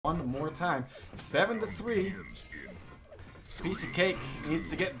one more time. 7-3. Piece of Cake needs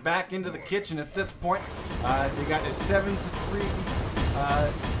to get back into the kitchen at this point. They got a 7-3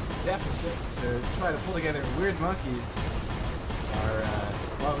 deficit to try to pull together. Weird Monkeys are,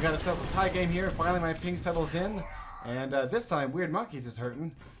 well, we got ourselves a tie game here. Finally, my ping settles in. And this time, Weird Monkeys is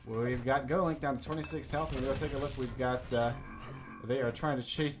hurting. We've got GoLink down to 26 health. And we'll take a look. We've got, they are trying to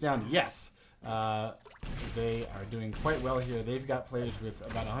chase down. Yes! They are doing quite well here. They've got players with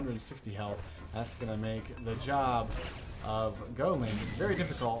about 160 health. That's going to make the job of GoLink very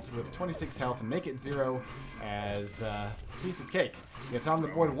difficult with 26 health and make it 0 as Piece of Cake gets on the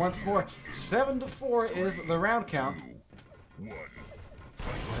board once more. 7-4 is the round count. And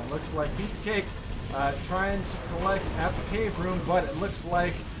it looks like Piece of Cake trying to collect at the cave room, but it looks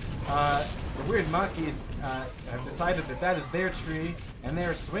like the Weird Monkeys have decided that that is their tree, and they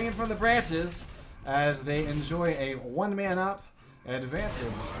are swinging from the branches as they enjoy a one-man up advantage.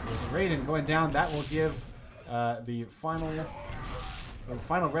 With Raiden going down, that will give the final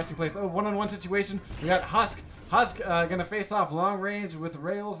resting place. Oh, one-on-one situation. We got Husk. Husk gonna face off long range with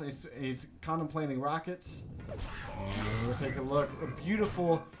Rails. He's contemplating rockets. And we'll take a look. A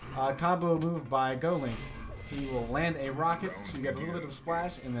beautiful combo move by GoLink. He will land a rocket to get a little bit of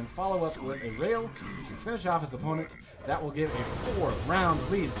splash and then follow up with a rail to finish off his opponent. That will give a 4-round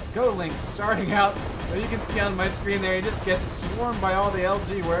lead. GoLink starting out. You can see on my screen there, he just gets swarmed by all the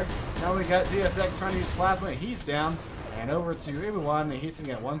LG work. Now we got ZSX trying to use Plasma. He's down. And over to everyone. He's going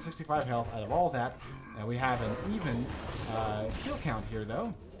to get 165 health out of all that. And we have an even kill count here,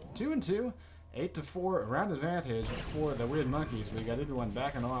 though. 2-2. 8-4 round advantage for the Weird Monkeys. We got everyone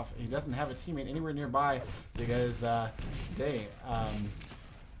backing off. He doesn't have a teammate anywhere nearby because his teammate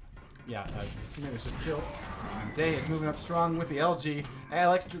was just killed. Day is moving up strong with the LG.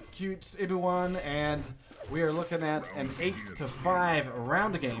 Electrocutes Ibuwan, and we are looking at an 8-5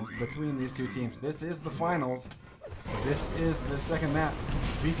 round game between these two teams. This is the finals. This is the second map.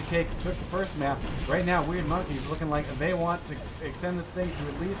 Piece of Cake took the first map. Right now, Weird Monkeys looking like they want to extend this thing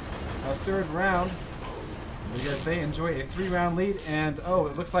to at least a third round because they enjoy a 3-round lead. And oh,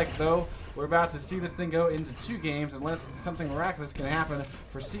 it looks like though we're about to see this thing go into 2 games unless something miraculous can happen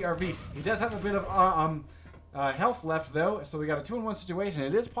for CRV. He does have a bit of health left though, so we got a 2-on-1 situation.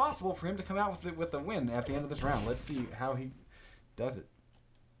 It is possible for him to come out with a win at the end of this round. Let's see how he does it.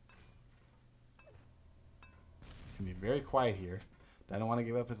 He's going to be very quiet here. I don't want to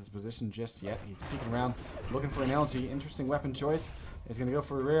give up his position just yet. He's peeking around, looking for an LG. Interesting weapon choice. He's going to go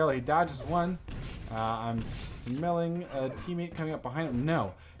for a rail. He dodges one. I'm smelling a teammate coming up behind him.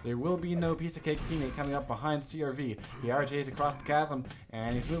 No, there will be no Piece of Cake teammate coming up behind CRV. He RJs across the chasm,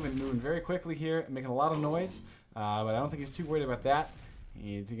 and he's moving very quickly here, making a lot of noise. But I don't think he's too worried about that.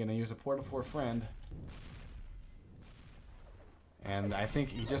 He's going to use a portal for a friend. And I think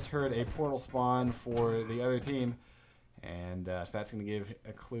he just heard a portal spawn for the other team. And so that's going to give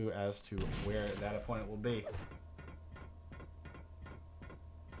a clue as to where that opponent will be.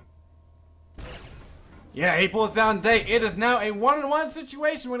 Yeah, he pulls down Day. It is now a 1-on-1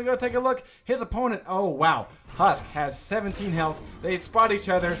 situation. We're going to go take a look. His opponent, oh wow. Husk has 17 health. They spot each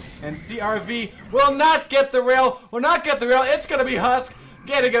other. And CRV will not get the rail. Will not get the rail. It's going to be Husk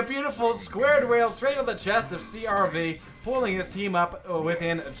getting a beautiful squared rail straight to the chest of CRV. Pulling his team up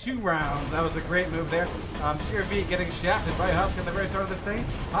within 2 rounds. That was a great move there. CRV getting shafted by Husk at the very start of this thing.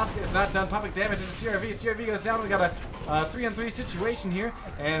 Husk has not done public damage to CRV. CRV goes down. We got a 3-on-3 situation here.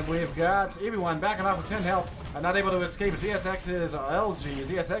 And we've got everyone backing off with 10 health. Not able to escape. ZSX is LG.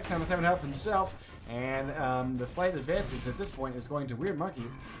 ZSX down to 7 health himself. And the slight advantage at this point is going to Weird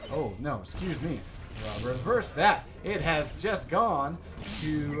Monkeys. Oh, no. Excuse me. Reverse that. It has just gone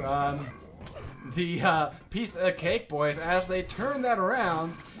to the Piece of Cake boys as they turn that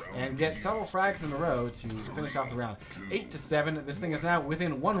around and get several frags in a row to finish off the round. 8-7. This thing is now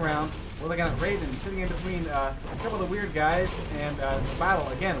within 1 round. We're looking at Raiden sitting in between a couple of the weird guys, and the battle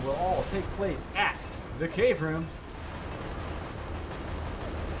again will all take place at the cave room.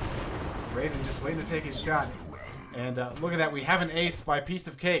 Raiden just waiting to take his shot. And look at that, we have an ace by Piece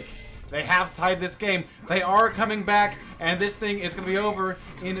of Cake. They have tied this game. They are coming back, and this thing is going to be over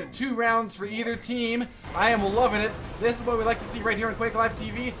in 2 rounds for either team. I am loving it. This is what we like to see right here on Quake Live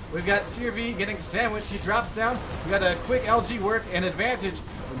TV. We've got CRV getting sandwiched. He drops down. We got a quick LG work and advantage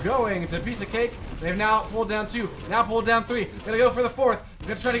going to Piece of Cake. They've now pulled down 2. Now pulled down 3. Gonna go for the 4th.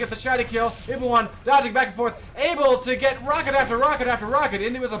 Gonna try to get the shotty kill. Ibuwan dodging back and forth, able to get rocket after rocket after rocket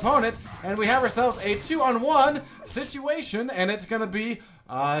into his opponent, and we have ourselves a 2-on-1 situation, and it's gonna be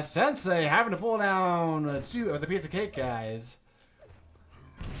Sensei having to pull down 2 of the Piece of Cake guys.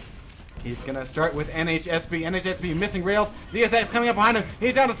 He's going to start with NHSB. NHSB missing rails. ZSX coming up behind him.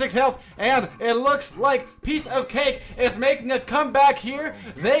 He's down to 6 health. And it looks like Piece of Cake is making a comeback here.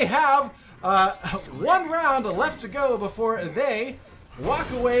 They have 1 round left to go before they walk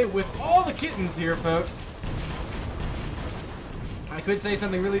away with all the kittens here, folks. I could say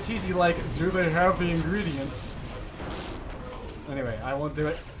something really cheesy like, do they have the ingredients? Anyway, I won't do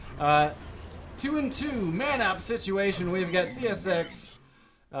it. 2-2 man-up situation. We've got CSX.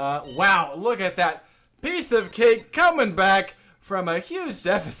 Wow, look at that. Piece of Cake coming back from a huge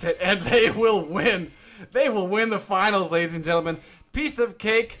deficit, and they will win. They will win the finals, ladies and gentlemen. Piece of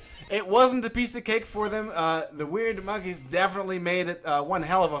Cake. It wasn't a piece of cake for them. The weird monkeys definitely made it one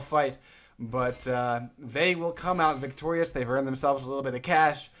hell of a fight, but they will come out victorious. They've earned themselves a little bit of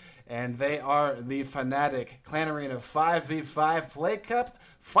cash, and they are the Fnatic Clan Arena 5v5 Play Cup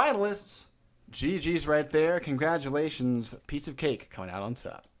finalists. GG's right there. Congratulations. Piece of Cake coming out on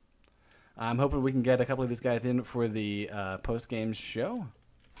top. I'm hoping we can get a couple of these guys in for the post-game show.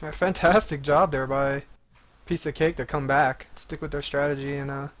 A fantastic job there by Piece of Cake to come back, stick with their strategy,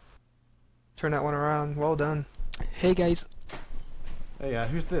 and turn that one around. Well done. Hey guys. Hey,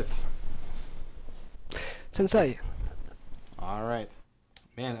 who's this? Sensei. All right.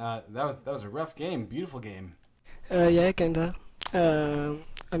 Man, that was a rough game. Beautiful game. Yeah, kinda.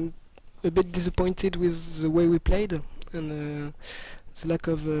 I'm a bit disappointed with the way we played and the lack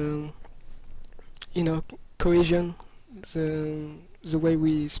of, cohesion. The way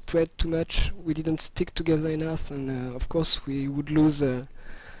we spread too much, we didn't stick together enough, and of course we would lose the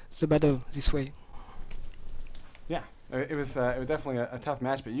battle this way. Yeah, it was definitely a tough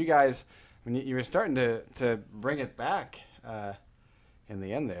match, but you guys, when you were starting to bring it back in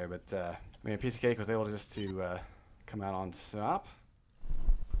the end there, but Piece of Cake was able to come out on top.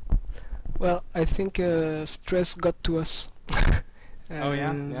 Well, I think stress got to us. Oh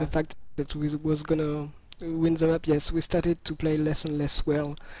yeah? The fact that we was gonna win the map, yes, we started to play less and less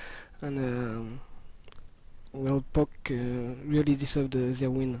well, and well, POC really deserved their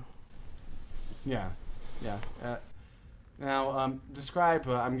win. Yeah, yeah. Now, describe.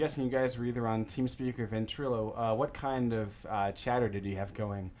 I'm guessing you guys were either on TeamSpeak or Ventrilo. What kind of chatter did you have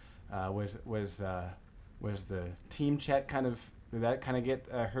going? Was the team chat kind of? Did that kind of get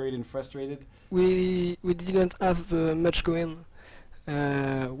hurried and frustrated? We didn't have much going.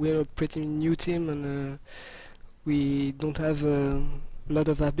 We're a pretty new team, and we don't have a lot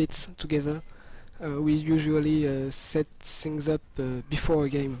of habits together. We usually set things up before a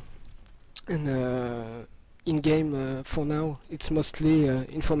game, and in game for now it's mostly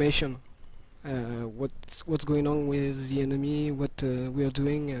information. What's going on with the enemy, what we are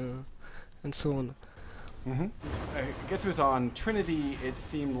doing, and so on. Mm-hmm. I guess it was on Trinity. It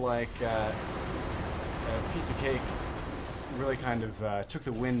seemed like a Piece of Cake really kind of took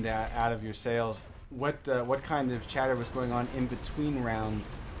the wind out of your sails. What kind of chatter was going on in between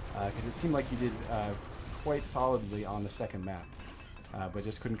rounds? Because it seemed like you did quite solidly on the second map, but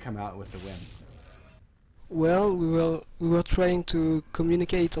just couldn't come out with the win. Well, we were trying to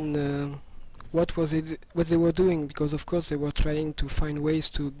communicate on what they were doing, because of course they were trying to find ways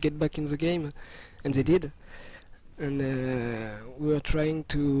to get back in the game, and they did. And we were trying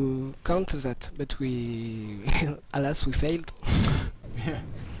to counter that, but we, alas, we failed. Yeah.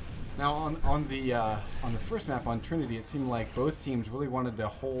 Now on the first map on Trinity, it seemed like both teams really wanted to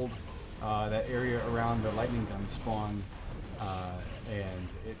hold that area around the lightning gun spawn, and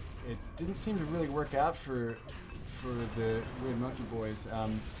it didn't seem to really work out for the weird monkey boys.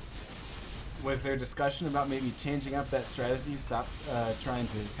 Was there discussion about maybe changing up that strategy, stop trying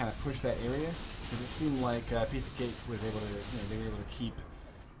to kind of push that area? Because it seemed like Piece of Cake was able to, they were able to keep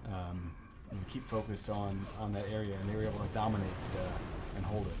focused on that area, and they were able to dominate and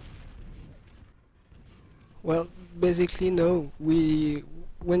hold it. Well, basically no.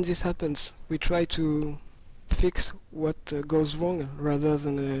 When this happens, we try to fix what goes wrong rather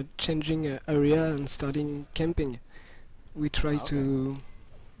than changing area and starting camping. We try to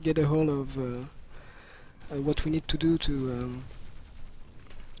get a hold of what we need to do to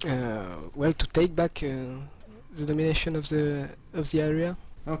to take back the domination of the area.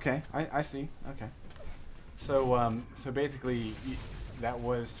 Okay, I see. Okay, so so basically that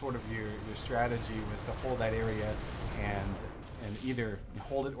was sort of your strategy, was to hold that area and either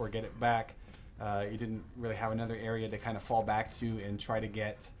hold it or get it back. You didn't really have another area to kind of fall back to and try to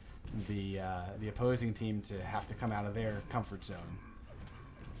get the opposing team to have to come out of their comfort zone.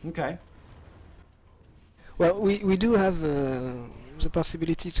 Okay. Well, we do have the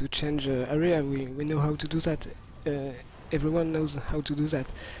possibility to change area. We know how to do that. Everyone knows how to do that.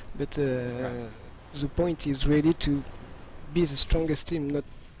 But right. The point is really to be the strongest team, not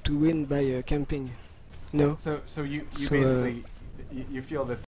to win by camping. No. So you So, basically you feel that